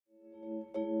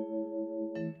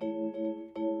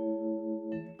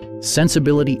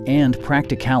Sensibility and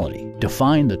practicality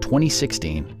define the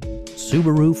 2016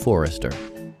 Subaru Forester.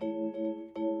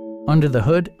 Under the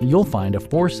hood, you'll find a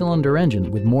 4-cylinder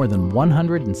engine with more than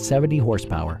 170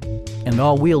 horsepower, and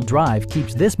all-wheel drive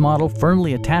keeps this model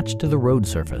firmly attached to the road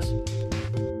surface.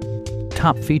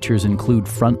 Top features include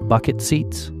front bucket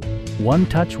seats,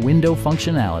 one-touch window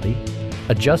functionality,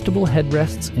 adjustable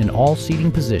headrests in all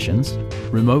seating positions,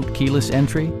 remote keyless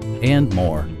entry, and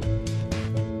more.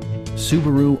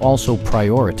 Subaru also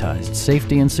prioritized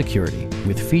safety and security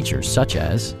with features such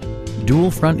as dual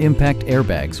front impact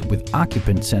airbags with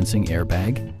occupant sensing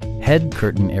airbag, head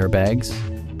curtain airbags,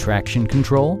 traction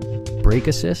control, brake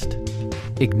assist,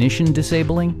 ignition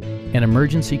disabling, an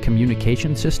emergency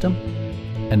communication system,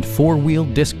 and 4-wheel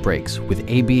disc brakes with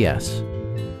ABS.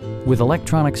 With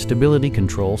electronic stability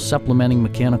control supplementing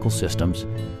mechanical systems,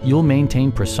 you'll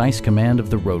maintain precise command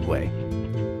of the roadway.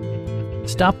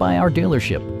 Stop by our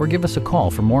dealership or give us a call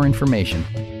for more information.